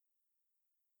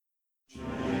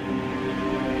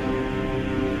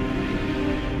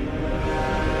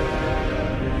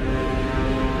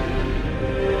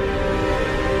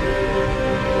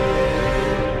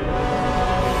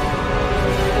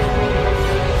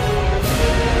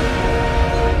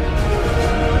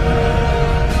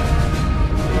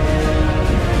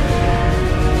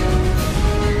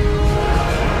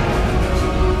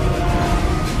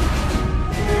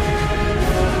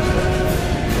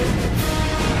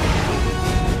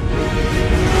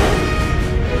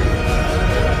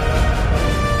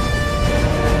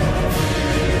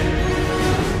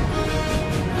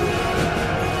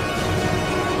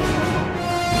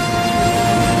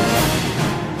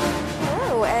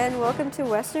welcome to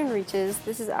Western Reaches.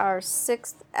 This is our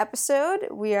 6th episode.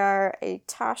 We are a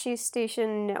Tosche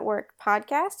Station Network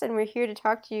podcast, and we're here to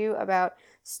talk to you about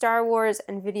Star Wars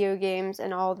and video games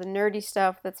and all the nerdy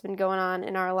stuff that's been going on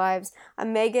in our lives.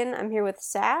 I'm Megan. I'm here with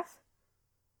Saf.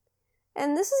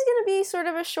 And this is going to be sort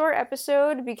of a short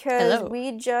episode because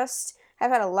we just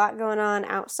have had a lot going on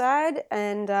outside,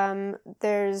 and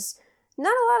there's not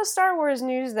a lot of Star Wars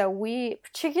news that we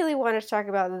particularly wanted to talk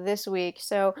about this week,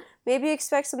 so maybe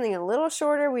expect something a little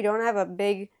shorter. We don't have a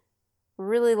big,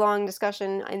 really long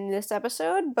discussion in this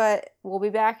episode, but we'll be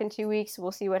back in 2 weeks.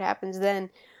 We'll see what happens then.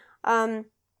 Saf,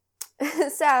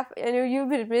 I know you've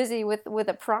been busy with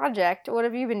a project. What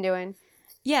have you been doing?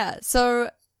 Yeah, so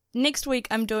next week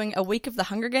I'm doing a week of the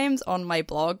Hunger Games on my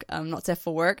blog, Not Safe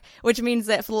for Work, which means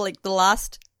that for the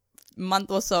last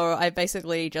month or so, I've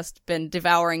basically just been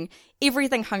devouring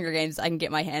everything Hunger Games I can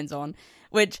get my hands on,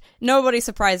 which nobody's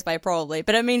surprised by probably,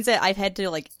 but it means that I've had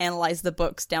to analyze the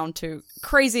books down to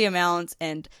crazy amounts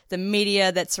and the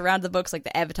media that surround the books, like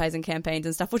the advertising campaigns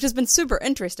and stuff, which has been super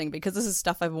interesting because this is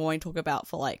stuff I've been wanting to talk about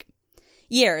for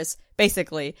years,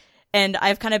 basically, and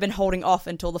I've kind of been holding off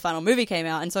until the final movie came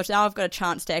out, and so now I've got a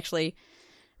chance to actually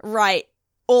write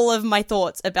all of my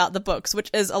thoughts about the books, which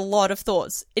is a lot of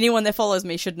thoughts. Anyone that follows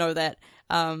me should know that.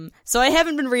 So I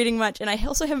haven't been reading much, and I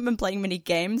also haven't been playing many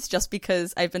games just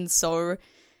because I've been so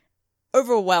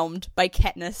overwhelmed by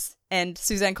Katniss and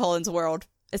Suzanne Collins' world,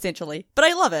 essentially. But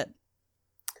I love it.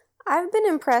 I've been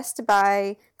impressed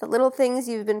by the little things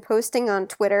you've been posting on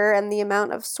Twitter and the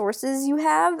amount of sources you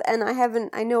have, and I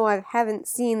haven't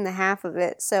seen the half of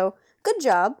it, so good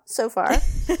job so far.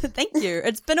 Thank you.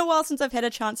 It's been a while since I've had a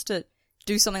chance to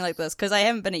do something like this, because I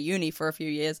haven't been at uni for a few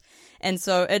years, and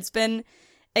so it's been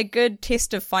a good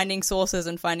test of finding sources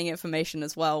and finding information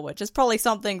as well, which is probably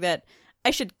something that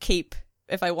I should keep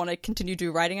if I want to continue to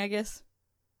do writing, I guess.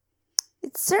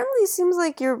 It certainly seems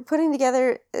like you're putting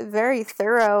together a very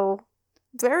thorough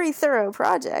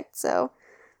project, so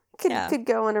could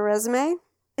go on a resume.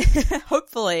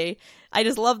 Hopefully. I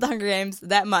just love the Hunger Games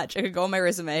that much. It could go on my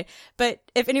resume. But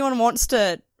if anyone wants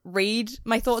to read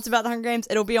my thoughts about the Hunger Games,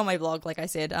 it'll be on my blog, like I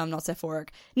said, Not Safe for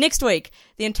Work, next week,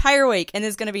 the entire week, and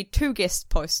there's going to be 2 guest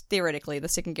posts, theoretically. The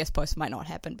second guest post might not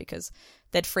happen because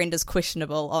that friend is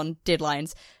questionable on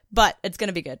deadlines, but it's going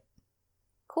to be good.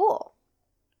 Cool.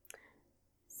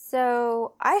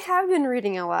 So, I have been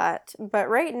reading a lot, but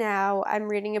right now I'm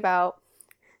reading about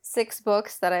 6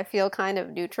 books that I feel kind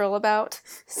of neutral about.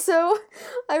 So,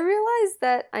 I realized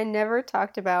that I never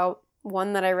talked about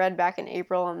one that I read back in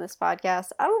April on this podcast.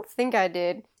 I don't think I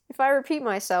did. If I repeat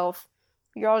myself,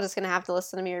 you're all just going to have to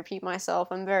listen to me repeat myself.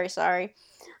 I'm very sorry.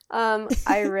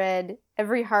 I read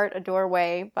Every Heart a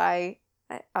Doorway by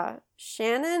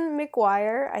Shannon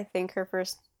McGuire. I think her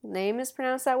first name is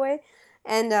pronounced that way.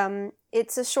 And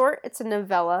it's a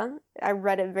novella. I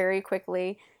read it very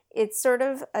quickly. It's sort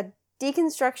of a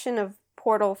deconstruction of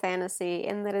Portal fantasy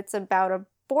in that it's about a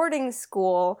boarding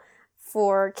school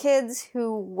for kids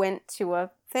who went to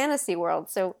a fantasy world,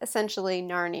 so essentially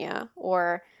Narnia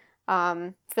or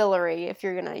Fillory, if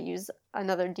you're going to use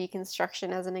another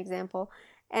deconstruction as an example.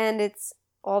 And it's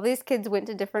all these kids went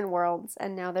to different worlds,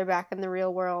 and now they're back in the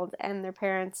real world, and their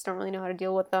parents don't really know how to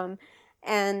deal with them.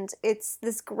 And it's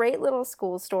this great little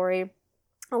school story.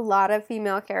 A lot of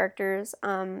female characters.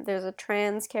 There's a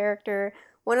trans character.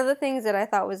 One of the things that I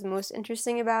thought was most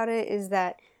interesting about it is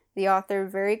that the author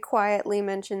very quietly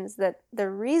mentions that the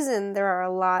reason there are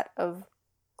a lot of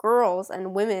girls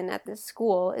and women at this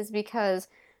school is because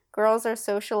girls are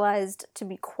socialized to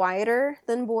be quieter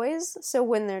than boys. So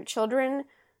when they're children,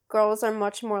 girls are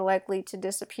much more likely to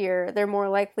disappear. They're more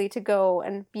likely to go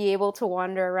and be able to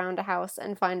wander around a house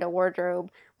and find a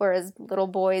wardrobe, whereas little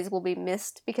boys will be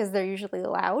missed because they're usually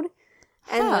loud.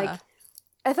 And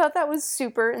I thought that was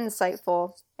super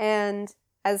insightful. And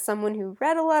as someone who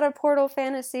read a lot of Portal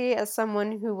fantasy, as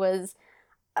someone who was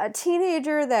a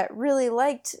teenager that really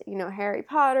liked, Harry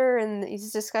Potter and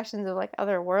these discussions of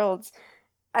other worlds,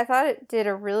 I thought it did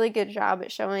a really good job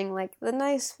at showing the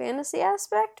nice fantasy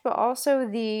aspect, but also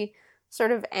the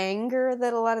sort of anger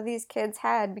that a lot of these kids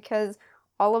had because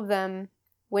all of them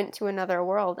went to another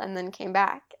world and then came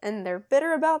back, and they're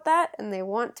bitter about that, and they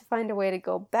want to find a way to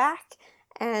go back.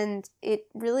 And it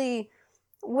really,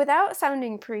 without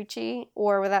sounding preachy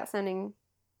or without sounding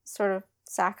sort of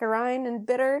saccharine and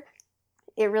bitter,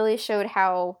 it really showed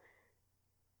how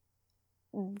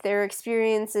their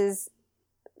experiences,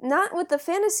 not with the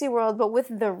fantasy world, but with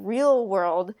the real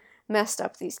world, messed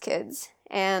up these kids.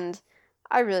 And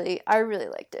I really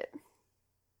liked it.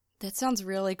 That sounds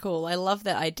really cool. I love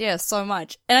that idea so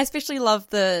much. And I especially love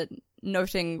the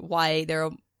noting why there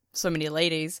are so many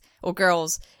ladies or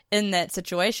girls in that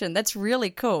situation. That's really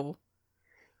cool.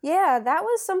 Yeah, that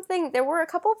was something. There were a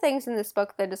couple things in this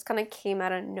book that just kind of came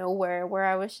out of nowhere where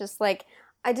I was just like,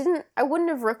 I wouldn't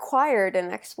have required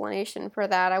an explanation for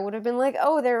that. I would have been like,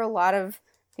 oh, there are a lot of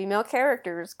female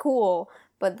characters, cool.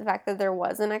 But the fact that there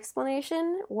was an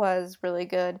explanation was really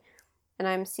good. And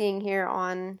I'm seeing here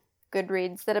on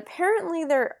Goodreads that apparently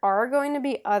there are going to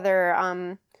be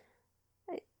other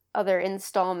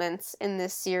installments in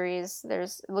this series.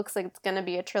 It looks like it's going to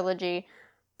be a trilogy.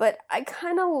 But I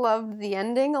kind of loved the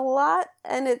ending a lot,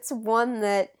 and it's one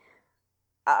that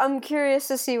I'm curious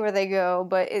to see where they go,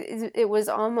 but it was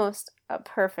almost a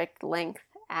perfect length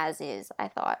as is, I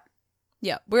thought.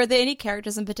 Yeah. Were there any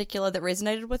characters in particular that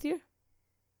resonated with you?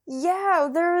 Yeah,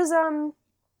 there was,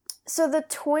 so the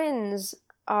twins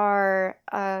are,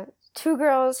 two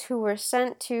girls who were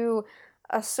sent to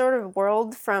a sort of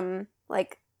world from,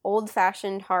 like,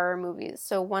 old-fashioned horror movies.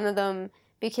 So one of them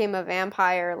became a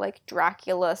vampire, like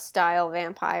Dracula-style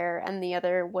vampire, and the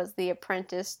other was the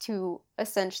apprentice to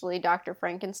essentially Dr.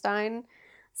 Frankenstein.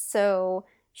 So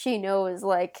she knows,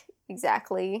 like,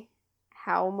 exactly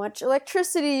how much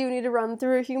electricity you need to run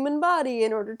through a human body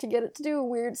in order to get it to do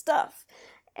weird stuff.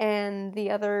 And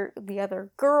the other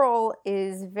girl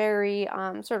is very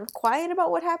sort of quiet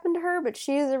about what happened to her, but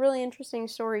she has a really interesting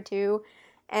story too.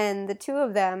 And the two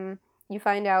of them, you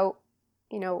find out,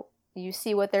 you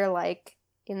see what they're like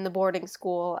in the boarding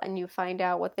school, and you find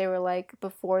out what they were like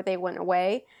before they went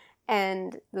away,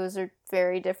 and those are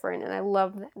very different, and I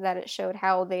love that it showed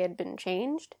how they had been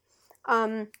changed.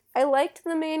 I liked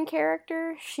the main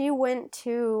character. She went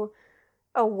to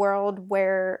a world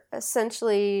where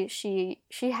essentially she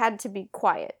had to be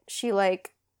quiet. She,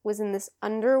 like, was in this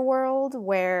underworld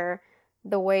where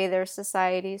the way their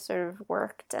society sort of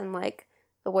worked and, like,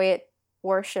 the way it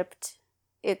worshipped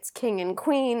its king and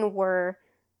queen were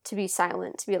to be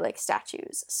silent, to be like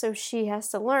statues. So she has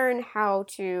to learn how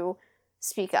to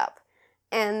speak up.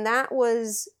 And that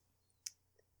was,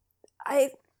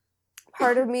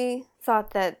 part of me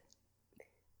thought that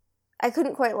I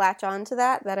couldn't quite latch on to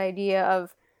that idea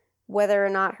of whether or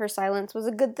not her silence was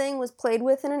a good thing was played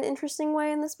with in an interesting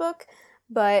way in this book.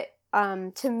 But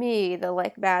to me, the,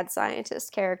 like, bad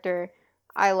scientist character,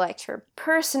 I liked her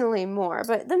personally more.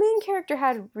 But the main character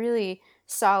had really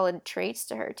solid traits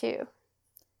to her too.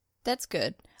 That's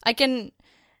good.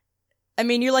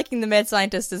 You liking the mad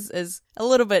scientist is a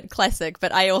little bit classic,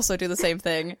 but I also do the same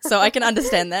thing, so I can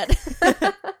understand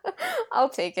that. I'll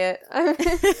take it.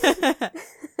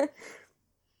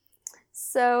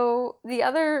 So the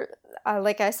other,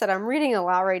 like I said, I'm reading a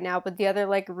lot right now, but the other,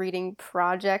 like, reading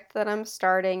project that I'm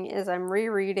starting is I'm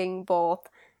rereading both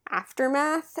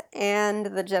Aftermath and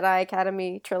the Jedi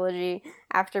Academy trilogy.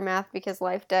 Aftermath because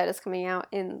Life Dead is coming out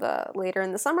later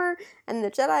in the summer, and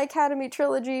the Jedi Academy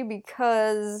trilogy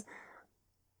because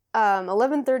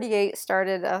 1138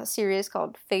 started a series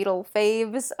called Fatal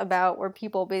Faves about where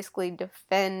people basically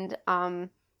defend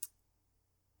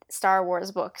Star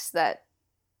Wars books that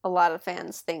a lot of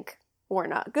fans think were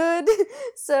not good.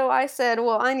 So I said,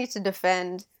 well, I need to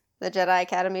defend the Jedi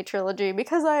Academy trilogy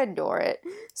because I adore it.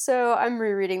 So I'm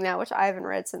rereading that, which I haven't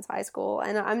read since high school,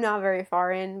 and I'm not very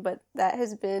far in, but that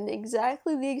has been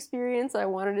exactly the experience I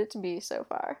wanted it to be so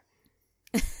far.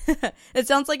 It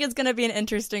sounds like it's going to be an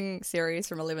interesting series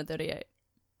from 1138.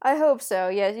 I hope so.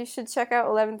 Yeah, you should check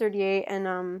out 1138,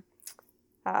 and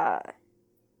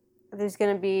there's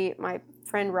going to be, my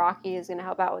friend Rocky is going to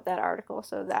help out with that article,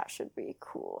 so that should be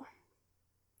cool.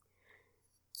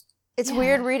 It's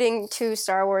weird reading two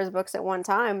Star Wars books at one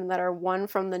time that are one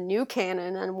from the new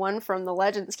canon and one from the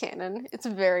Legends canon. It's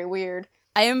very weird.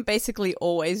 I am basically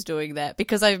always doing that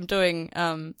because I'm doing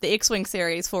the X-Wing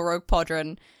series for Rogue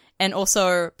Podron, and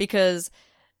also because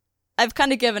I've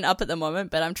kind of given up at the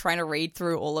moment, but I'm trying to read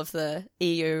through all of the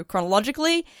EU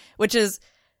chronologically, which is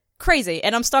crazy.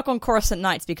 And I'm stuck on Coruscant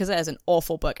Nights because it is an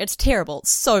awful book. It's terrible.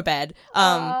 It's so bad.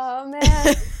 Oh,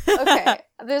 man. Okay.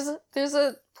 There's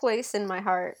a place in my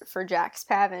heart for Jax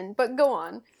Pavin, but go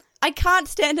on. I can't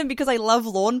stand him because I love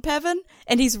Lorne Pavin,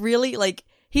 and he's really, like,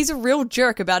 he's a real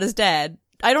jerk about his dad.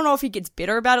 I don't know if he gets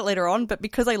better about it later on, but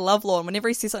because I love Lorne, whenever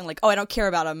he says something like, oh, I don't care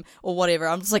about him, or whatever,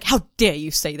 I'm just like, how dare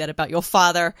you say that about your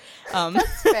father?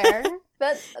 That's fair.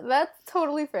 That's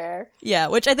totally fair. Yeah,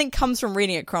 which I think comes from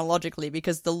reading it chronologically,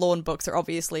 because the Lorne books are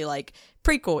obviously, like,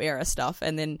 prequel era stuff,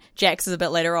 and then Jax is a bit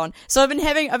later on. So I've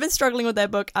been struggling with that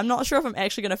book. I'm not sure if I'm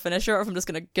actually going to finish it, or if I'm just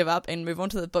going to give up and move on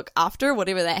to the book after,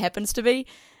 whatever that happens to be.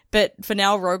 But for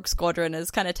now, Rogue Squadron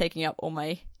is kind of taking up all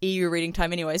my EU reading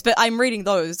time anyways. But I'm reading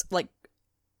those, like,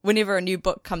 whenever a new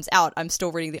book comes out, I'm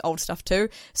still reading the old stuff too.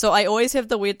 So I always have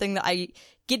the weird thing that I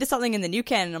get to something in the new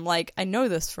canon, I'm like, I know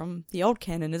this from the old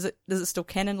canon. Is it still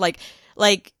canon? Like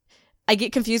I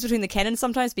get confused between the canons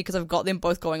sometimes because I've got them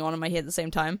both going on in my head at the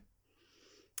same time.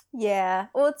 Yeah.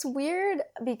 Well, it's weird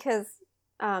because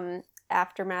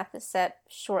Aftermath is set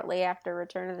shortly after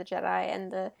Return of the Jedi,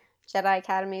 and the Jedi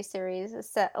Academy series is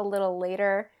set a little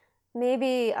later.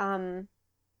 Maybe,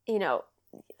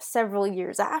 several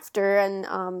years after,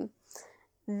 and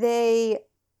they...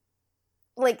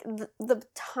 Like, the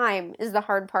time is the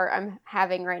hard part I'm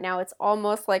having right now. It's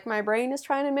almost like my brain is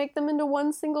trying to make them into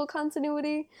one single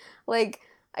continuity. Like,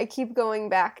 I keep going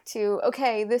back to,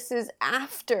 okay, this is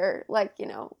after, like,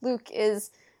 Luke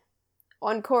is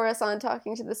on Coruscant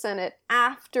talking to the Senate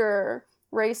after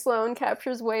Ray Sloan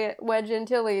captures Wedge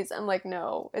Antilles. I'm like,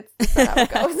 no, it's not how it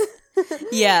goes.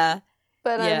 Yeah.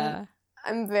 But yeah.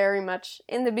 I'm very much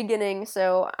in the beginning,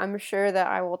 so I'm sure that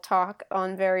I will talk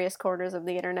on various corners of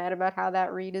the internet about how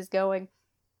that read is going.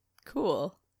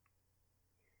 Cool.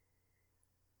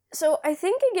 So I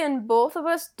think, again, both of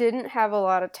us didn't have a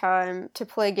lot of time to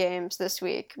play games this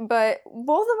week, but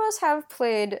both of us have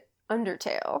played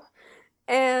Undertale.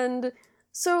 And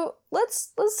so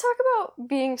let's talk about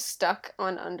being stuck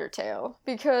on Undertale,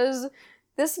 because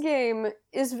this game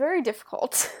is very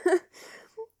difficult.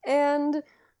 And...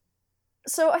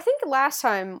 So I think last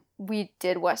time we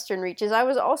did Western Reaches, I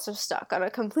was also stuck on a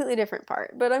completely different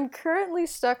part, but I'm currently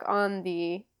stuck on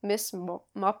the Miss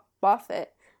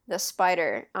Moffat, the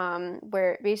spider,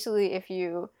 where basically if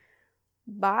you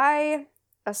buy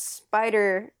a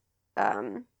spider,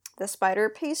 the spider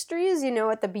pastries,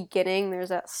 at the beginning there's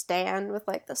that stand with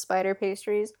like the spider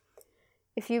pastries.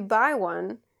 If you buy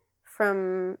one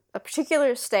from a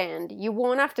particular stand, you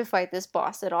won't have to fight this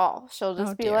boss at all. She'll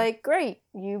just be like, great,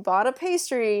 you bought a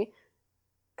pastry,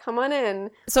 come on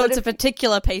in. So it's a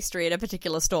particular pastry at a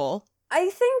particular stall? I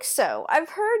think so. I've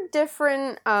heard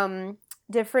different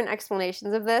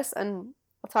explanations of this, and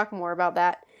I'll talk more about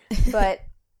that. But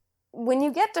when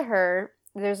you get to her,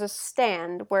 there's a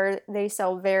stand where they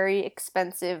sell very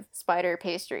expensive spider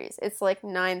pastries. It's like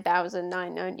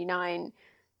 $9,999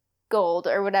 gold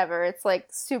or whatever. It's like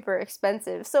super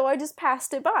expensive. So I just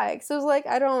passed it by because I was like,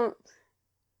 I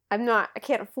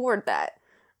can't afford that.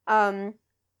 And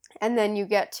then you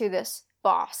get to this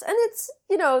boss, and it's,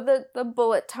 the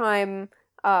bullet time,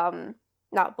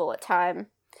 not bullet time,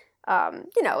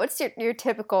 it's your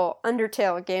typical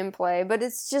Undertale gameplay, but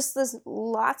it's just this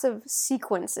lots of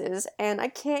sequences, and I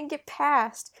can't get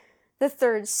past the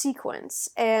third sequence,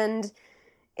 and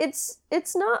it's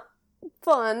not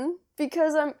fun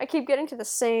because I keep getting to the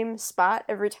same spot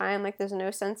every time. Like, there's no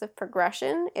sense of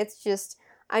progression. It's just,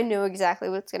 I know exactly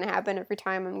what's going to happen every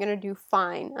time. I'm going to do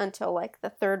fine until, like, the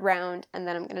third round, and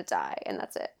then I'm going to die, and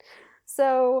that's it.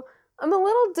 So, I'm a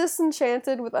little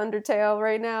disenchanted with Undertale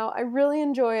right now. I really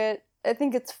enjoy it. I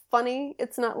think it's funny.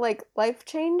 It's not, like,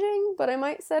 life-changing, but I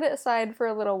might set it aside for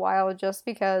a little while just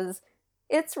because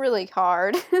it's really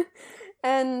hard.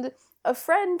 And a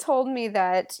friend told me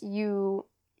that you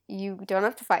don't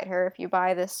have to fight her if you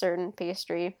buy this certain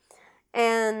pastry.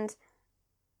 And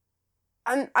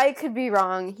I could be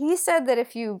wrong. He said that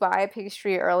if you buy a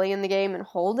pastry early in the game and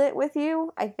hold it with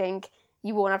you, I think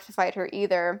you won't have to fight her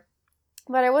either.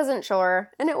 But I wasn't sure,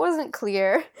 and it wasn't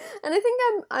clear. And I think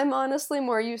I'm honestly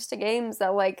more used to games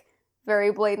that, like,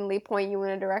 very blatantly point you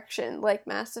in a direction. Like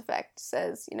Mass Effect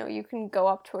says, you can go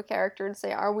up to a character and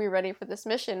say, are we ready for this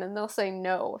mission? And they'll say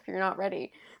no if you're not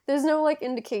ready. There's no, like,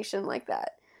 indication like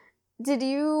that. Did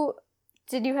you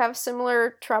have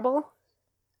similar trouble?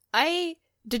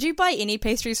 Did you buy any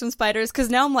pastries from spiders?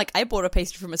 Because now I'm like, I bought a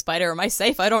pastry from a spider. Am I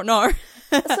safe? I don't know.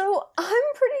 So I'm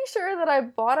pretty sure that I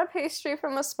bought a pastry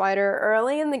from a spider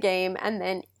early in the game and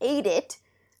then ate it,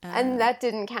 and that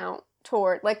didn't count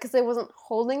toward, like, because I wasn't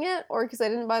holding it, or because I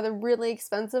didn't buy the really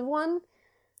expensive one.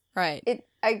 Right.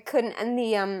 I couldn't,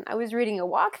 and I was reading a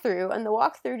walkthrough, and the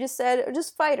walkthrough just said,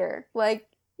 just fight her. Like,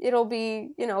 it'll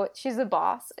be, she's a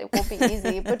boss. It won't be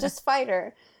easy, but just fight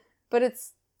her. But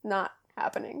it's not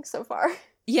happening so far.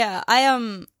 Yeah,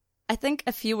 I think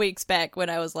a few weeks back when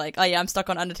I was like, oh yeah, I'm stuck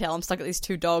on Undertale, I'm stuck at these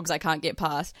two dogs I can't get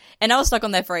past. And I was stuck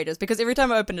on there for ages, because every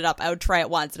time I opened it up, I would try it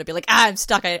once, and I'd be like, I'm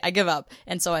stuck, I give up.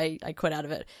 And so I quit out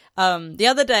of it. The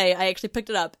other day, I actually picked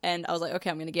it up, and I was like, okay,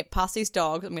 I'm gonna get past these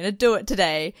dogs, I'm gonna do it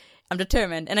today. I'm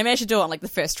determined, and I managed to do it on, like, the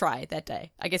first try that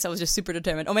day. I guess I was just super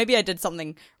determined. Or maybe I did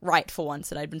something right for once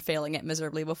that I'd been failing at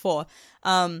miserably before.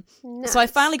 Nice. So I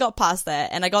finally got past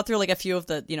that, and I got through, like, a few of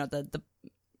the, the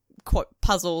quote,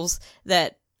 puzzles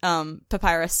that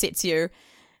Papyrus sets you,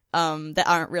 that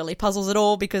aren't really puzzles at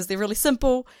all, because they're really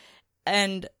simple.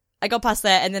 And I got past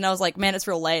that, and then I was like, man, it's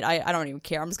real late. I don't even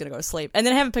care. I'm just gonna go to sleep. And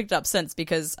then I haven't picked it up since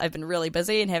because I've been really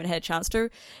busy and haven't had a chance to.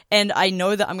 And I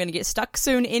know that I'm gonna get stuck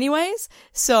soon anyways.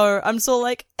 So I'm sort of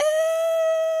like,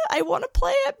 I want to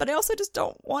play it, but I also just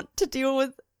don't want to deal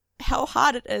with how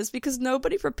hard it is because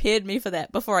nobody prepared me for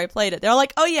that before I played it. They're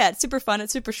like, oh yeah, it's super fun.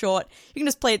 It's super short. You can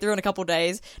just play it through in a couple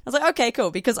days. I was like, okay,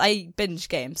 cool. Because I binge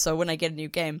games. So when I get a new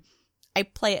game, I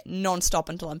play it non-stop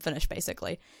until I'm finished,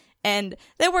 basically. And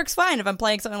that works fine if I'm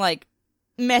playing something like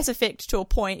Mass Effect to a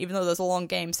point, even though those are long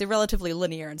games. They're relatively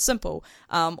linear and simple.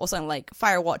 Or something like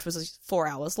Firewatch was 4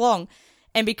 hours long.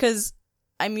 And because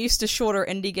I'm used to shorter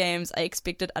indie games, I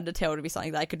expected Undertale to be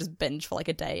something that I could just binge for like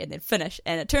a day and then finish.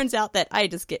 And it turns out that I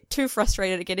just get too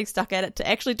frustrated at getting stuck at it to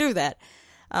actually do that.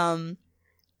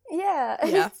 Yeah.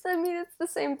 It's the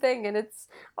same thing. And it's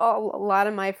a lot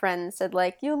of my friends said,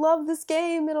 like, you love this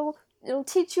game. It'll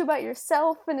teach you about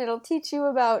yourself and it'll teach you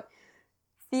about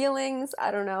feelings. I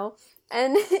don't know.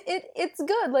 And it's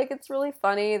good. Like, it's really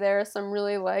funny. There are some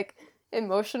really, like,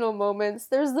 emotional moments.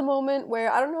 There's the moment where,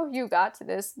 I don't know if you got to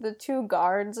this, the 2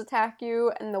 guards attack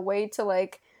you, and the way to,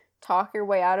 like, talk your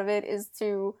way out of it is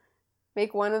to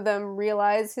make one of them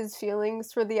realize his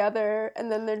feelings for the other, and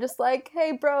then they're just like,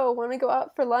 hey bro, wanna go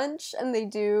out for lunch? And they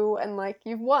do, and like,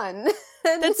 you've won.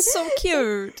 That's so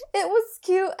cute. It was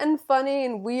cute and funny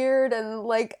and weird, and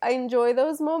like, I enjoy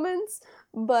those moments,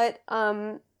 but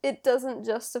it doesn't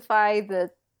justify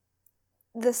the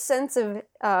sense of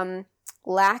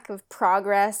lack of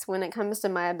progress when it comes to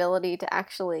my ability to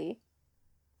actually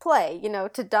play,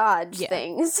 to dodge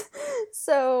things.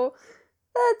 So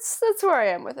that's where I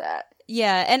am with that.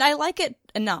 Yeah, and I like it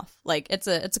enough. Like, it's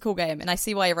a cool game, and I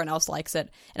see why everyone else likes it,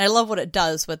 and I love what it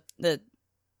does with the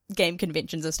game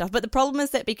conventions and stuff. But the problem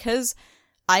is that because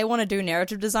I want to do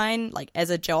narrative design, like, as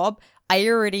a job, I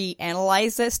already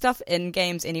analyze that stuff in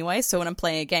games anyway. So when I'm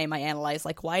playing a game, I analyze,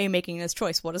 like, why are you making this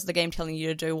choice? What is the game telling you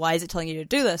to do? Why is it telling you to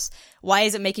do this? Why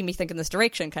is it making me think in this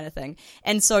direction, kind of thing?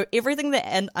 And so everything that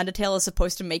Undertale is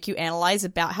supposed to make you analyze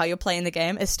about how you're playing the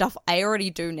game is stuff I already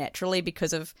do naturally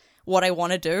because of what I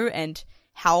want to do and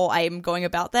how I'm going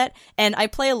about that. And I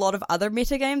play a lot of other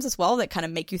meta games as well that kind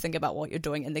of make you think about what you're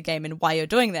doing in the game and why you're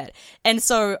doing that. And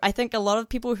so I think a lot of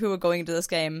people who are going into this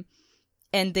game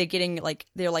and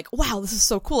they're like, wow, this is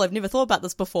so cool. I've never thought about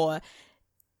this before.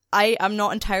 I'm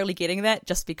not entirely getting that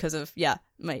just because of,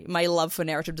 my love for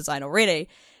narrative design already.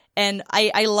 And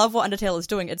I love what Undertale is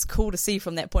doing. It's cool to see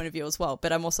from that point of view as well.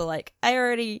 But I'm also like,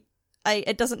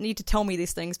 it doesn't need to tell me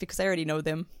these things because I already know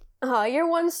them. Oh, you're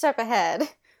one step ahead.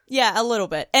 Yeah, a little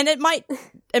bit. And it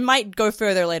might go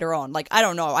further later on. Like, I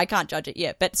don't know. I can't judge it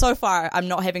yet. But so far, I'm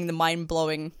not having the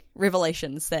mind-blowing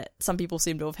revelations that some people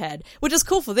seem to have had, which is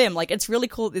cool for them. Like, it's really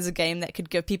cool that there's a game that could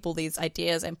give people these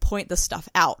ideas and point this stuff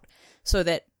out so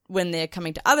that when they're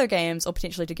coming to other games or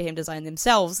potentially to game design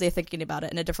themselves, they're thinking about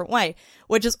it in a different way,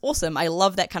 which is awesome. I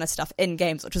love that kind of stuff in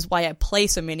games, which is why I play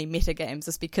so many meta games,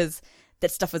 is because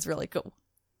that stuff is really cool.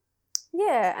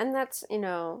 Yeah, and that's,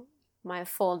 my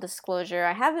full disclosure.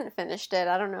 I haven't finished it.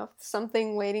 I don't know if there's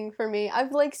something waiting for me.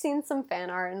 I've, seen some fan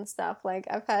art and stuff.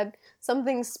 I've had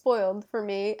something spoiled for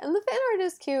me, and the fan art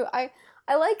is cute. I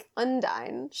like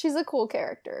Undyne. She's a cool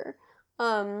character.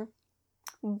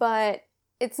 But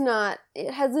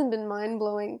it hasn't been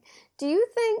mind-blowing. Do you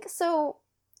think, so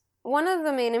one of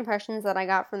the main impressions that I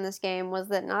got from this game was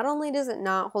that not only does it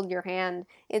not hold your hand,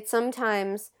 it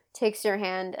sometimes takes your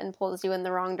hand and pulls you in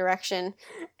the wrong direction.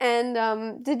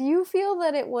 And did you feel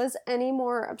that it was any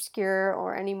more obscure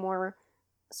or any more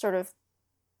sort of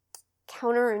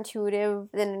counterintuitive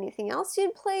than anything else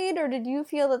you'd played, or did you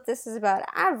feel that this is about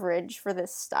average for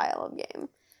this style of game?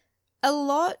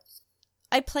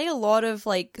 I play a lot of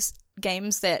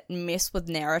games that mess with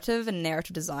narrative and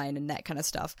narrative design and that kind of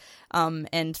stuff,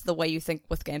 and the way you think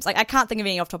with games. I can't think of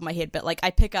any off the top of my head, but I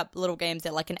pick up little games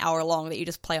that an hour long that you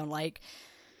just play on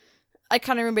I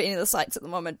can't remember any of the sites at the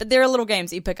moment, but there are little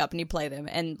games that you pick up and you play them,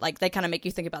 and they kind of make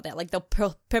you think about that.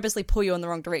 They'll purposely pull you in the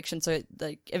wrong direction, so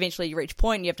eventually you reach a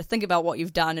point and you have to think about what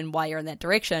you've done and why you're in that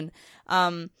direction.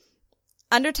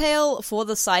 Undertale, for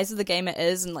the size of the game it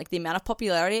is and the amount of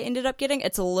popularity it ended up getting,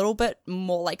 it's a little bit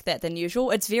more like that than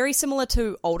usual. It's very similar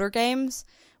to older games,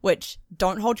 which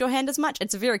don't hold your hand as much.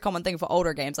 It's a very common thing for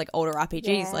older games, older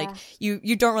RPGs. Yeah.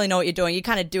 You don't really know what you're doing. You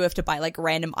kind of do have to buy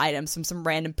random items from some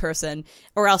random person,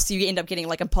 or else you end up getting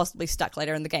impossibly stuck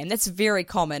later in the game. That's very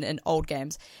common in old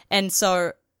games. And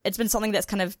so it's been something that's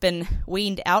kind of been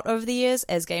weaned out over the years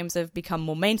as games have become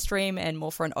more mainstream and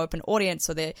more for an open audience.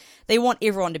 So they want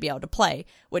everyone to be able to play,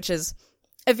 which is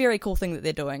a very cool thing that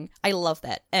they're doing. I love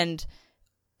that. And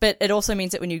But it also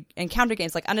means that when you encounter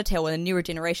games like Undertale, when a newer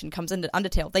generation comes into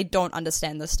Undertale, they don't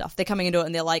understand this stuff. They're coming into it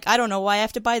and they're like, I don't know why I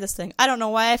have to buy this thing. I don't know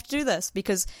why I have to do this,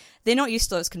 because they're not used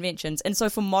to those conventions. And so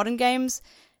for modern games,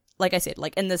 like I said,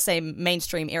 like in the same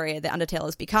mainstream area that Undertale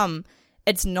has become,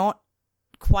 it's not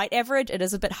quite average. It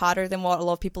is a bit harder than what a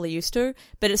lot of people are used to,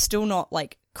 but it's still not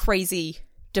like crazy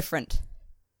different.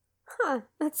 Huh,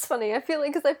 that's funny. I feel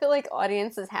like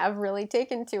audiences have really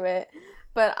taken to it.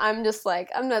 But I'm just like,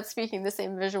 I'm not speaking the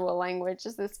same visual language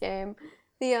as this game.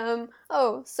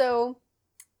 So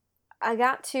I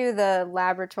got to the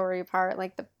laboratory part,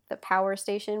 like the power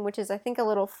station, which is, I think, a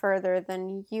little further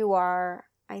than you are.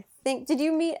 I think, did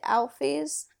you meet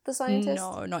Alphys, the scientist?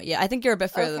 No, not yet. I think you're a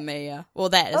bit further than me, yeah. Well,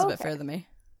 that is a bit further than me.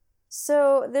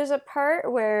 So there's a part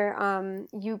where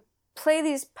you play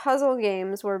these puzzle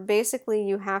games where basically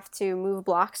you have to move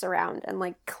blocks around and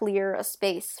like clear a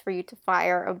space for you to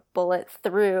fire a bullet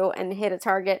through and hit a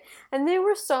target, and they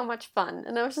were so much fun.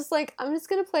 And I was just like, I'm just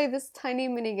gonna play this tiny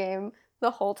mini game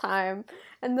the whole time,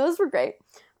 and those were great.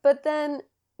 But then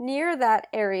near that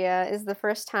area is the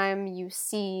first time you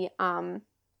see and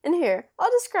here,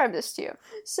 I'll describe this to you.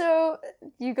 So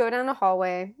you go down a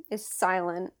hallway, it's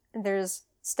silent, and there's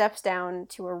steps down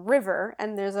to a river,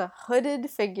 and there's a hooded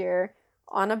figure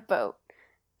on a boat.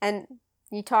 And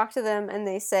you talk to them, and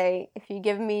they say, if you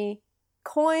give me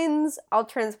coins, I'll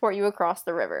transport you across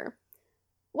the river.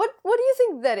 What do you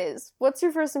think that is? What's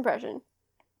your first impression?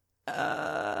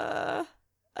 I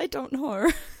don't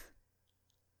know.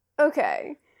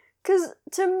 Okay. Because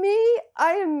to me,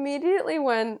 I immediately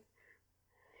went...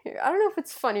 Here, I don't know if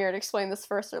it's funnier to explain this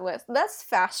first or last. That's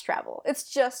fast travel. It's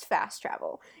just fast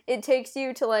travel. It takes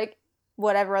you to, like,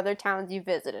 whatever other towns you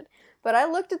visited. But I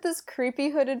looked at this creepy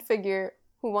hooded figure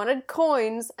who wanted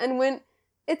coins and went,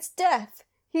 it's Death.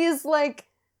 He is, like,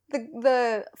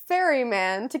 the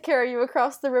ferryman to carry you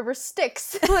across the river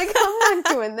Styx. Like, I'm not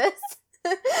doing this.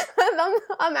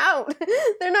 I'm out.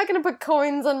 They're not gonna put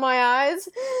coins on my eyes.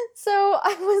 So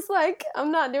I was like,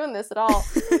 I'm not doing this at all.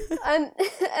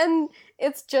 and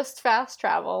it's just fast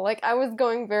travel. Like, I was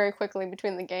going very quickly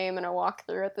between the game and a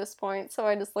walkthrough at this point, so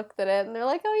I just looked at it and they're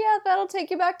like, oh yeah, that'll take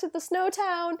you back to the snow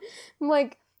town. I'm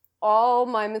like, all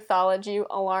my mythology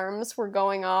alarms were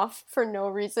going off for no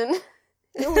reason.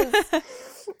 It was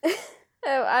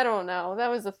I don't know, that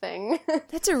was a thing.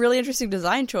 That's a really interesting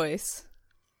design choice.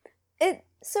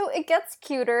 So it gets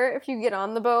cuter if you get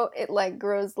on the boat. It, like,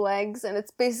 grows legs, and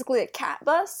it's basically a cat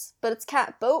bus, but it's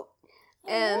cat boat.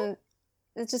 And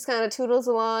it just kind of toodles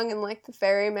along, and, like, the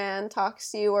ferryman talks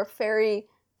to you, or ferry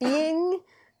being,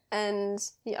 and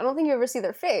I don't think you ever see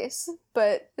their face,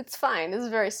 but it's fine. It's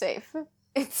very safe.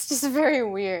 It's just very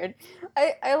weird.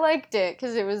 I liked it,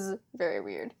 because it was very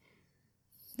weird.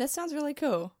 That sounds really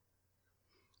cool.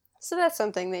 So that's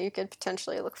something that you could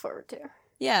potentially look forward to.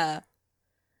 Yeah.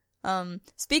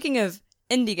 Speaking of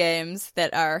indie games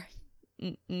that are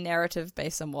narrative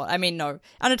based somewhat, I mean, no,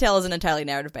 Undertale isn't entirely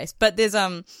narrative based, but there's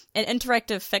an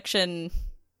interactive fiction,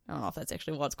 I don't know if that's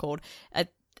actually what it's called.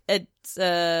 It's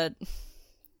a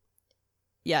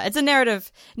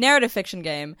narrative fiction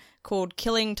game called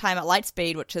Killing Time at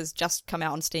Lightspeed, which has just come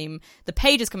out on Steam. The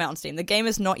page has come out on Steam. The game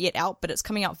is not yet out, but it's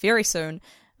coming out very soon.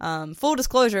 Full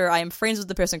disclosure, I am friends with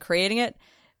the person creating it,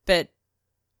 but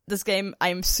this game,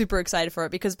 I'm super excited for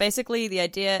it, because basically the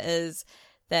idea is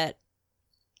that,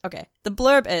 okay, the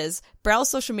blurb is, browse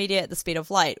social media at the speed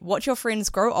of light, watch your friends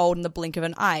grow old in the blink of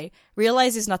an eye,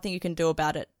 realize there's nothing you can do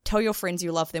about it, tell your friends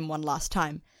you love them one last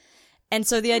time. And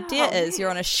so the idea is you're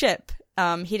on a ship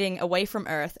heading away from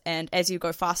Earth, and as you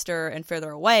go faster and further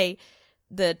away,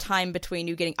 the time between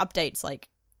you getting updates, like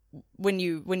when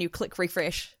you click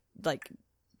refresh, like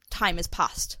time has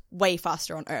passed way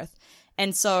faster on Earth.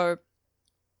 And so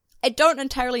I don't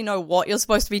entirely know what you're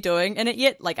supposed to be doing in it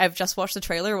yet. Like, I've just watched the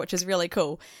trailer, which is really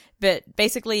cool. But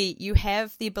basically, you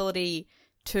have the ability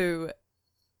to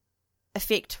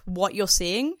affect what you're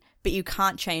seeing, but you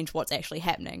can't change what's actually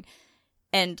happening.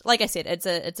 And like I said, it's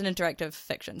an interactive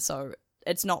fiction, so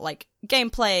it's not like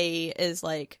gameplay is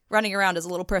like running around as a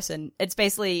little person. It's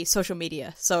basically social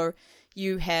media. So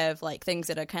you have like things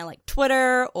that are kind of like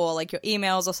Twitter or like your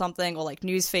emails or something, or like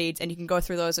news feeds, and you can go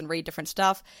through those and read different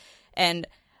stuff. And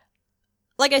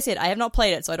like I said, I have not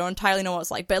played it, so I don't entirely know what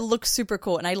it's like, but it looks super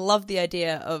cool, and I love the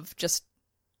idea of just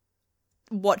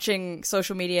watching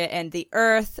social media and the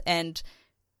Earth and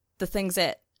the things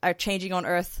that are changing on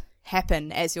Earth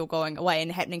happen as you're going away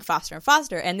and happening faster and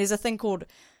faster. And there's a thing called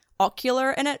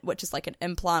Ocular in it, which is like an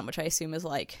implant, which I assume is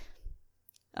like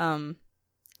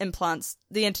implants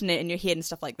the internet in your head and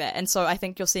stuff like that. And so I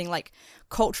think you're seeing like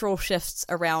cultural shifts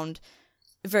around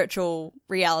virtual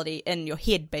reality in your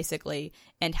head, basically,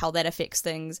 and how that affects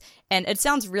things. And it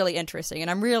sounds really interesting,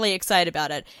 and I'm really excited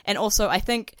about it. And also, I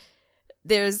think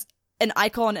there's an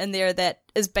icon in there that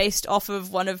is based off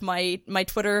of one of my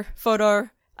Twitter photo.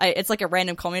 It's like a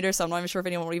random commenter, so I'm not even sure if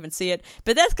anyone will even see it,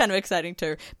 but that's kind of exciting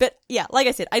too. But yeah, like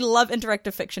I said, I love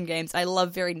interactive fiction games. I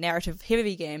love very narrative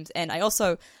heavy games, and I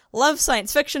also love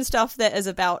science fiction stuff that is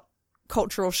about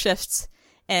cultural shifts.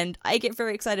 And I get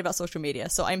very excited about social media,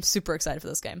 so I'm super excited for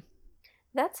this game.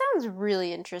 That sounds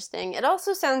really interesting. It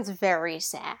also sounds very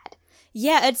sad.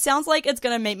 Yeah, it sounds like it's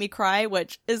gonna make me cry,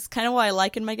 which is kind of what I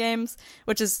like in my games,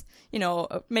 which is,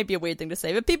 maybe a weird thing to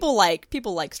say, but people like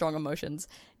strong emotions.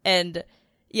 And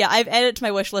yeah, I've added it to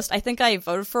my wish list. I think I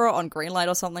voted for it on Greenlight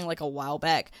or something like a while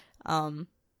back.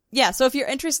 Yeah, so if you're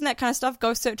interested in that kind of stuff,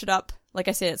 go search it up. Like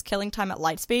I said, it's Killing Time at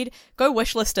Lightspeed. Go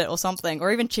wishlist it or something,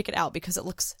 or even check it out because it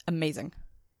looks amazing.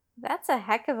 That's a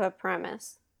heck of a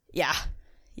premise. Yeah.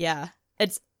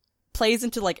 It plays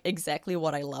into, exactly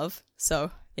what I love,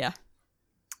 so, yeah.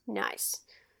 Nice.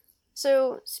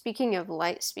 So, speaking of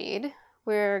Lightspeed,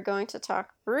 we're going to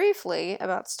talk briefly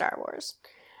about Star Wars.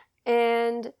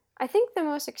 And I think the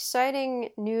most exciting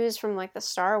news from, the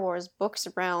Star Wars books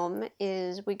realm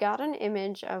is we got an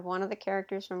image of one of the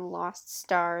characters from Lost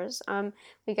Stars.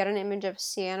 We got an image of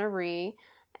Ciena Ree,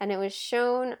 and it was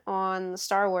shown on the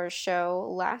Star Wars show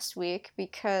last week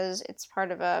because it's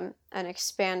part of an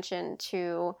expansion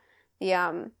to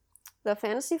the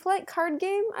Fantasy Flight card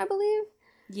game, I believe.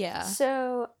 Yeah.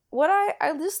 So what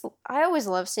I always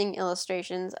love seeing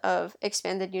illustrations of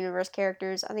expanded universe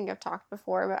characters. I think I've talked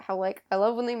before about how I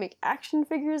love when they make action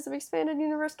figures of expanded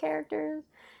universe characters,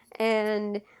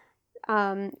 and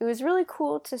it was really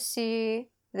cool to see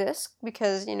this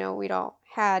because we'd all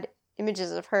had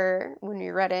images of her when we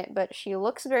read it, but she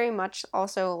looks very much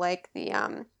also like the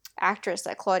actress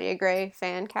that Claudia Gray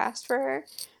fan cast for her,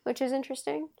 which is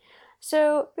interesting.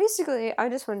 So basically, I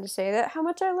just wanted to say that how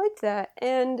much I liked that,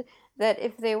 and that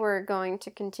if they were going to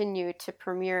continue to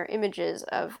premiere images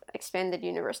of expanded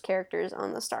universe characters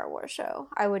on the Star Wars show,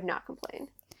 I would not complain.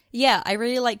 Yeah, I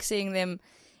really like seeing them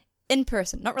in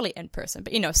person. Not really in person,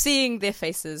 but, seeing their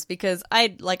faces, because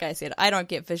like I said, I don't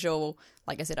get visual,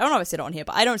 like I said, I don't know if I said it on here,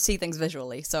 but I don't see things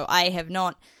visually, so I have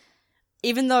not,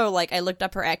 even though, I looked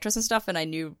up her actress and stuff, and I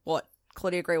knew what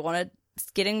Claudia Gray wanted,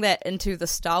 getting that into the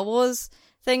Star Wars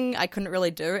thing, I couldn't really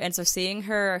do, and so seeing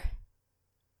her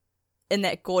in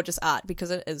that gorgeous art, because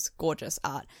it is gorgeous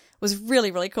art, was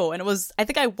really, really cool. And it was, I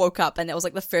think I woke up and that was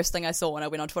the first thing I saw when I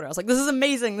went on Twitter. I was like, this is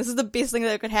amazing, this is the best thing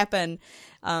that could happen.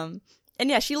 And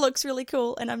yeah, she looks really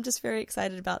cool, and I'm just very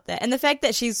excited about that. And the fact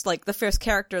that she's the first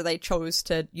character they chose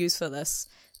to use for this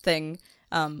thing,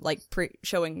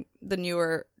 showing the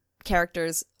newer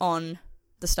characters on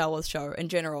the Star Wars show in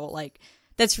general,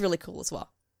 that's really cool as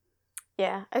well.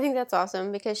 Yeah, I think that's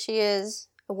awesome because she is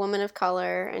a woman of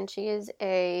color, and she is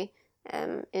an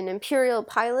Imperial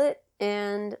pilot,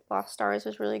 and Lost Stars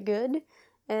was really good,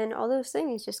 and all those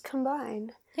things just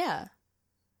combined. Yeah.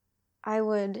 I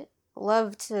would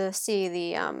love to see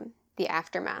the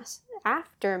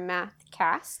aftermath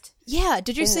cast. Yeah,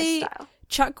 did you see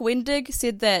Chuck Wendig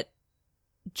said that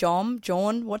John,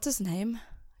 what's his name?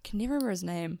 I can never remember his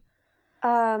name.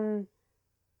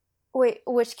 Wait,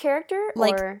 which character?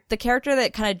 Or the character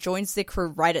that kind of joins the crew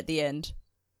right at the end.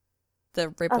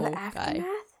 The rebel the aftermath? guy.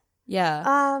 Yeah.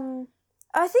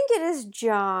 I think it is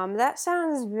Jom. That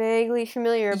sounds vaguely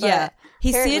familiar, but yeah.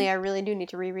 Apparently I really do need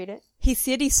to reread it. He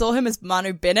said he saw him as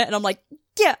Manu Bennett, and I'm like,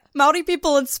 yeah, Maori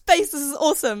people in space, this is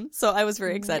awesome. So I was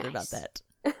very excited about that.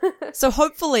 So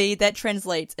hopefully that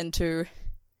translates into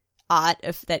art,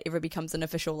 if that ever becomes an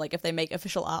official, if they make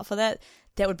official art for that,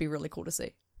 that would be really cool to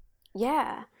see.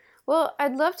 Yeah. Well,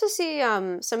 I'd love to see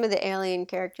some of the alien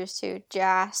characters too.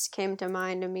 Jas came to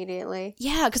mind immediately.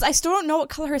 Yeah, because I still don't know what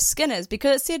color her skin is,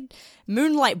 because it said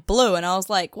moonlight blue, and I was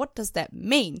like, what does that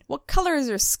mean? What color is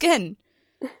her skin?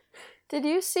 Did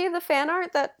you see the fan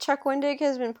art that Chuck Wendig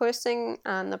has been posting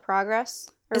on the Progress?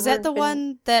 Is that the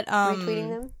one that retweeting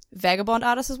them? Vagabond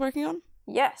Artist is working on?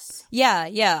 Yes.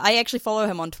 Yeah. I actually follow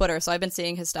him on Twitter, so I've been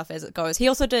seeing his stuff as it goes. He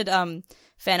also did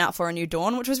fan art for A New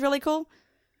Dawn, which was really cool.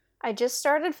 I just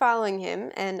started following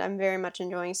him, and I'm very much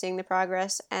enjoying seeing the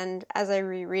progress, and as I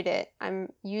reread it, I'm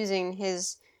using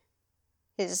his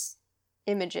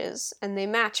images, and they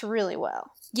match really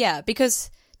well. Yeah,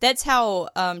 because that's how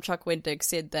Chuck Wendig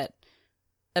said that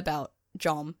about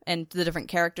Jom and the different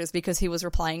characters, because he was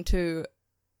replying to,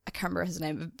 I can't remember his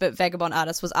name, but Vagabond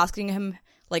Artist was asking him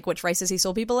which races he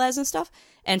saw people as and stuff,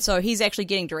 and so he's actually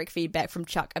getting direct feedback from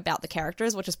Chuck about the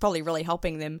characters, which is probably really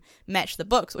helping them match the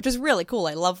books, which is really cool.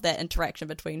 I love that interaction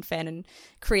between fan and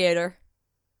creator.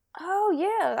 Oh,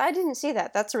 yeah, I didn't see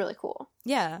that. That's really cool.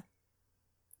 Yeah.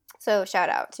 So, shout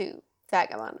out to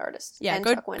Vagabond Artist and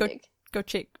Chuck Wendig. Go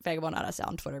check Vagabond Artist out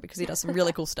on Twitter because he does some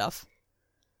really cool stuff.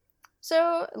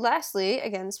 So, lastly,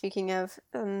 again, speaking of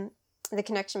the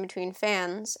connection between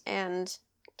fans and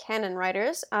canon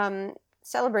writers,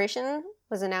 Celebration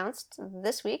was announced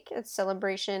this week. It's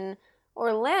Celebration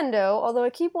Orlando, although I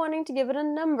keep wanting to give it a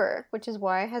number, which is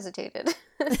why I hesitated.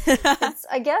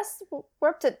 I guess we're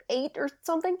up to 8 or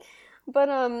something, but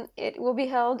it will be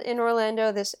held in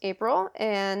Orlando this April,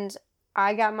 and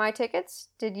I got my tickets.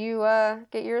 Did you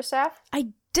get yours, Saf? I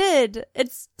did.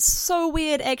 It's so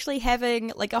weird actually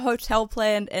having like a hotel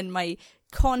planned and my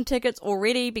con tickets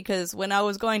already, because when I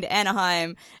was going to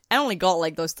Anaheim, I only got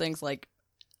like those things like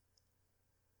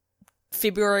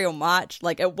February or March.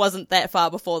 Like, it wasn't that far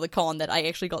before the con that I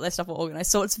actually got that stuff all organized.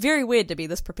 So it's very weird to be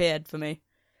this prepared for me.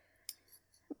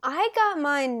 I got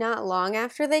mine not long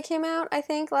after they came out, I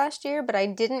think, last year, but I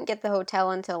didn't get the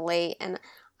hotel until late, and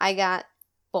I got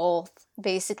both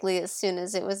basically as soon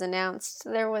as it was announced.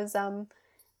 There was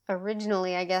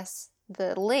originally, I guess,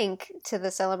 the link to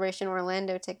the Celebration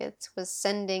Orlando tickets was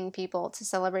sending people to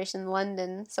Celebration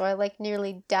London, so I like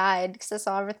nearly died because I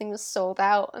saw everything was sold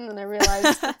out, and then I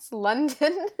realized it's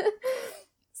London.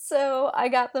 So I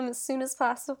got them as soon as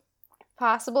possible.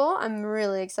 I'm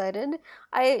really excited.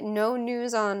 No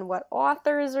news on what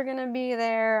authors are going to be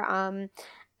there. I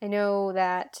know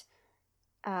that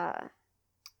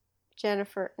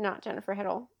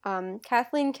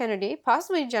Kathleen Kennedy,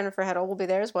 possibly Jennifer Heddle, will be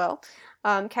there as well.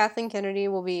 Kathleen Kennedy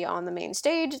will be on the main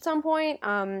stage at some point.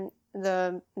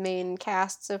 The main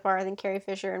cast so far, I think Carrie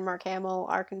Fisher and Mark Hamill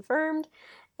are confirmed,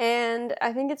 and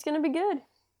I think it's going to be good.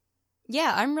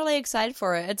 Yeah, I'm really excited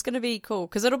for it. It's going to be cool,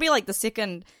 because it'll be like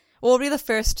it'll be the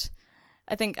first.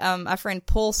 I think our friend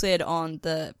Paul said on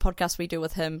the podcast we do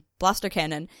with him, Blaster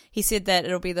Cannon, he said that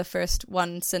it'll be the first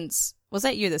one since... Was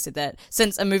that you that said that?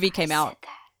 Since a movie came out.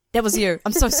 That was you.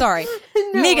 I'm so sorry.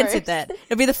 No Megan worries. said that.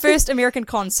 It'll be the first American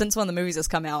con since one of the movies has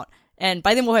come out. And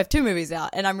by then we'll have 2 movies out.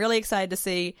 And I'm really excited to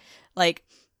see, like,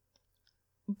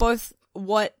 both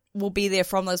what will be there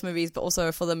from those movies, but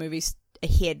also for the movies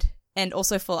ahead. And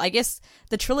also for, I guess,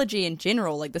 the trilogy in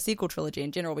general, like the sequel trilogy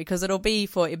in general, because it'll be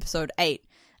for episode 8.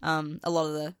 A lot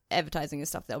of the advertising and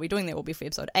stuff that we'll be doing there will be for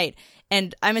episode 8.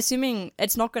 And I'm assuming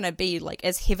it's not going to be like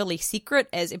as heavily secret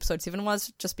as episode 7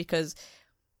 was, just because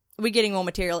we're getting more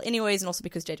material anyways, and also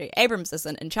because J.J. Abrams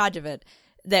isn't in charge of it,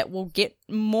 that we'll get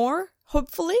more,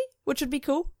 hopefully, which would be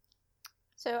cool.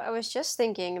 So I was just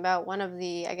thinking about one of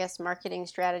the, I guess, marketing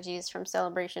strategies from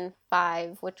Celebration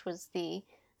 5, which was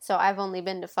so I've only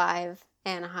been to 5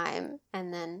 Anaheim,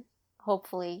 and then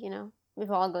hopefully, if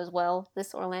all goes well,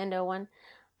 this Orlando one.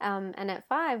 And at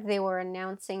 5, they were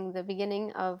announcing the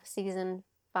beginning of season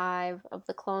 5 of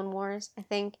the Clone Wars. I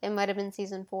think it might have been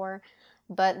season 4,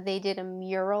 but they did a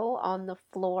mural on the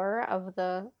floor of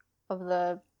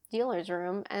the dealer's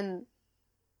room, and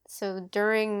so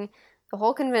during the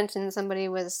whole convention, somebody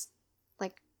was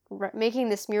like making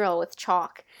this mural with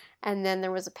chalk, and then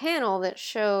there was a panel that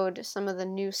showed some of the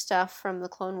new stuff from the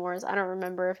Clone Wars. I don't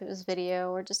remember if it was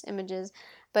video or just images,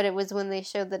 but it was when they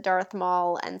showed that Darth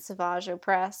Maul and Savage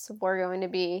Opress were going to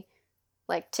be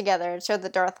like together. It showed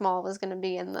that Darth Maul was going to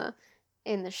be in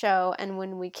the show, and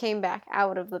when we came back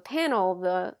out of the panel,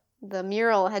 the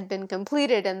mural had been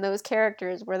completed and those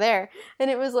characters were there.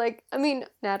 And it was like, I mean,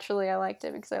 naturally I liked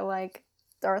it because I like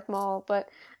Darth Maul, but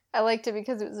I liked it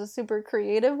because it was a super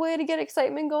creative way to get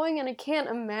excitement going, and I can't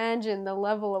imagine the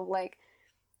level of like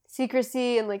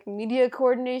secrecy and like media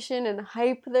coordination and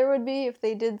hype there would be if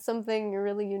they did something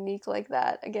really unique like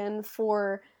that again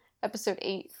for episode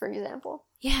 8, for example.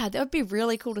 Yeah, that would be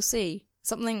really cool to see.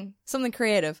 Something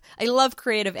creative. I love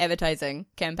creative advertising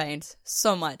campaigns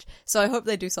so much, so I hope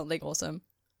they do something awesome.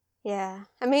 Yeah.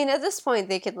 I mean, at this point,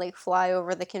 they could, like, fly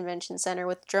over the convention center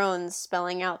with drones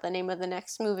spelling out the name of the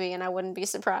next movie, and I wouldn't be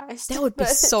surprised. That would be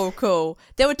so cool.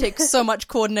 That would take so much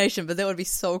coordination, but that would be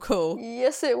so cool.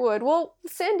 Yes, it would. Well,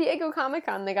 San Diego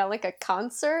Comic-Con, they got, like, a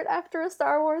concert after a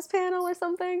Star Wars panel or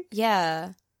something.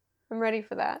 Yeah. I'm ready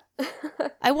for that.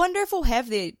 I wonder if we'll have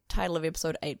the title of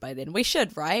episode 8 by then. We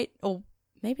should, right? Or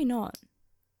maybe not.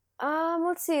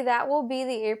 Let's see. That will be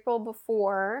the April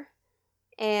before...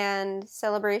 And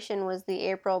Celebration was the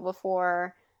April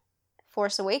before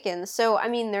Force Awakens. So, I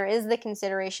mean, there is the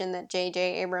consideration that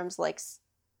J.J. Abrams likes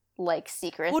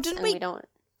secrets. Well, didn't we don't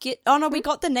get... Oh, no, we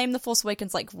got the name The Force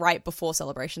Awakens, like, right before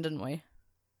Celebration, didn't we?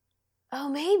 Oh,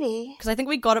 maybe. Because I think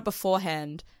we got it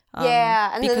beforehand.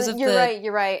 Yeah, and because then of you're the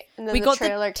right. And then we the got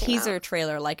trailer the came teaser out.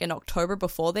 trailer like in October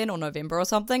before then, or November or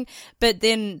something. But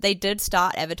then they did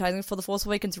start advertising for The Force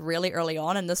Awakens really early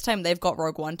on, and this time they've got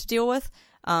Rogue One to deal with.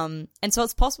 And so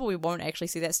it's possible we won't actually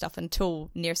see that stuff until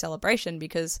near Celebration,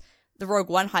 because the Rogue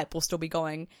One hype will still be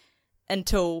going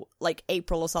until like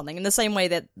April or something, in the same way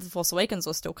that The Force Awakens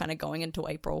was still kind of going until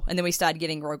April, and then we started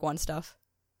getting Rogue One stuff.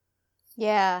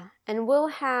 Yeah, and we'll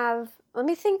have, let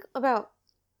me think about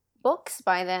books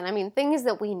by then. I mean, things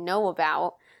that we know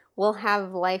about. We'll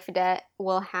have Life Debt,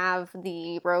 we'll have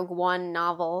the Rogue One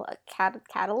novel,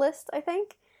 Catalyst, I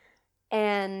think,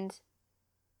 and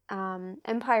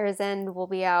Empire's End will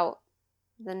be out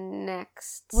the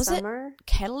next summer. Was it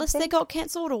Catalyst that got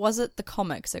cancelled, or was it the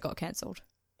comics that got cancelled?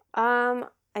 I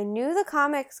knew the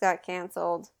comics got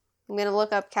cancelled. I'm gonna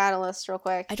look up Catalyst real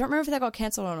quick. I don't remember if that got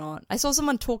cancelled or not. I saw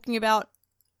someone talking about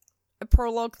a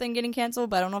prologue thing getting cancelled,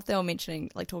 but I don't know if they were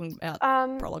talking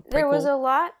about prologue. There was a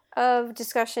lot of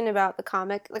discussion about the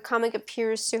comic. The comic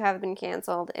appears to have been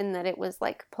cancelled in that it was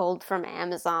like pulled from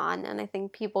Amazon, and I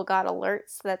think people got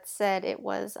alerts that said it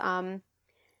was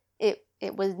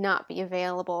it would not be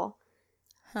available.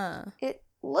 Huh. It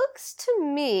looks to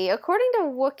me, according to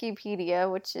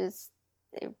Wikipedia, which is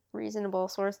a reasonable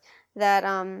source, that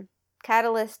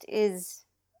Catalyst is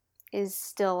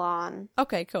still on.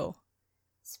 Okay, cool.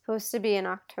 It's supposed to be in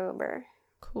October.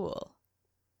 Cool.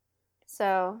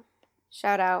 So,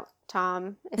 shout out,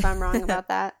 Tom, if I'm wrong about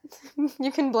that.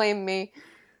 You can blame me.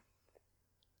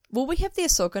 Will we have the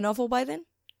Ahsoka novel by then?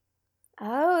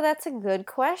 Oh, that's a good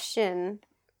question.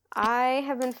 I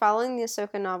have been following the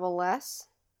Ahsoka novel less.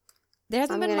 There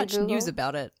hasn't been much news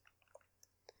about it.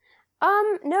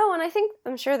 No, and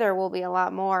I'm sure there will be a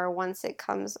lot more once it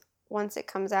comes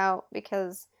out,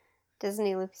 because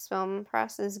Disney Lucasfilm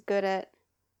Press is good at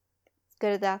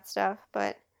that stuff.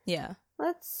 But yeah,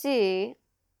 let's see.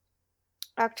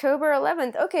 October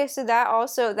 11th. Okay, so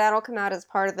that'll come out as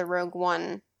part of the Rogue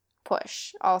One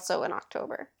push, also in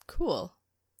October. Cool.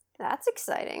 That's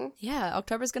exciting. Yeah,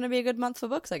 October's going to be a good month for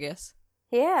books, I guess.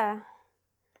 Yeah.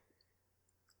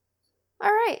 All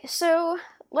right, so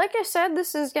like I said,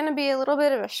 this is going to be a little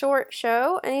bit of a short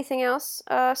show. Anything else,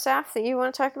 Saf, that you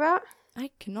want to talk about?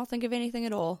 I cannot think of anything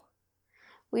at all.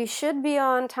 We should be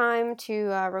on time to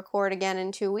record again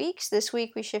in 2 weeks. This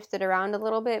week we shifted around a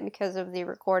little bit because of the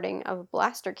recording of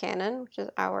Blaster Cannon, which is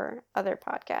our other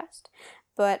podcast.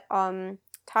 But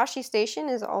Tashi Station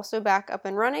is also back up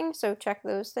and running, so check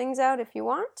those things out if you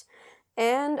want.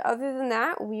 And other than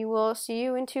that, we will see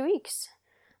you in 2 weeks.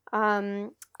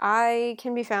 I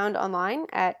can be found online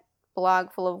at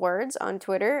Blog Full of Words on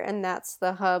Twitter, and that's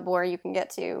the hub where you can get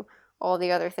to all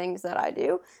the other things that I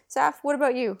do. Saf, what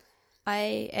about you?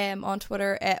 I am on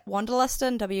Twitter at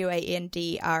Wanderlustin,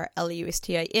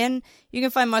 WANDRLUSTIN. You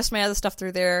can find most of my other stuff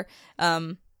through there.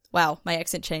 Wow, my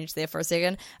accent changed there for a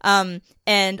second.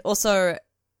 And also,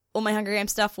 all my Hunger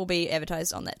Games stuff will be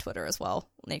advertised on that Twitter as well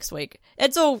next week.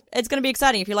 It's going to be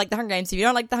exciting if you like the Hunger Games. If you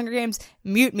don't like the Hunger Games,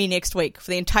 mute me next week for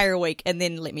the entire week and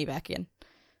then let me back in.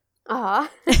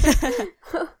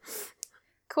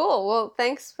 Cool. Well,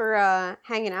 thanks for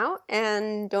hanging out,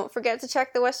 and don't forget to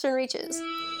check the Western Reaches.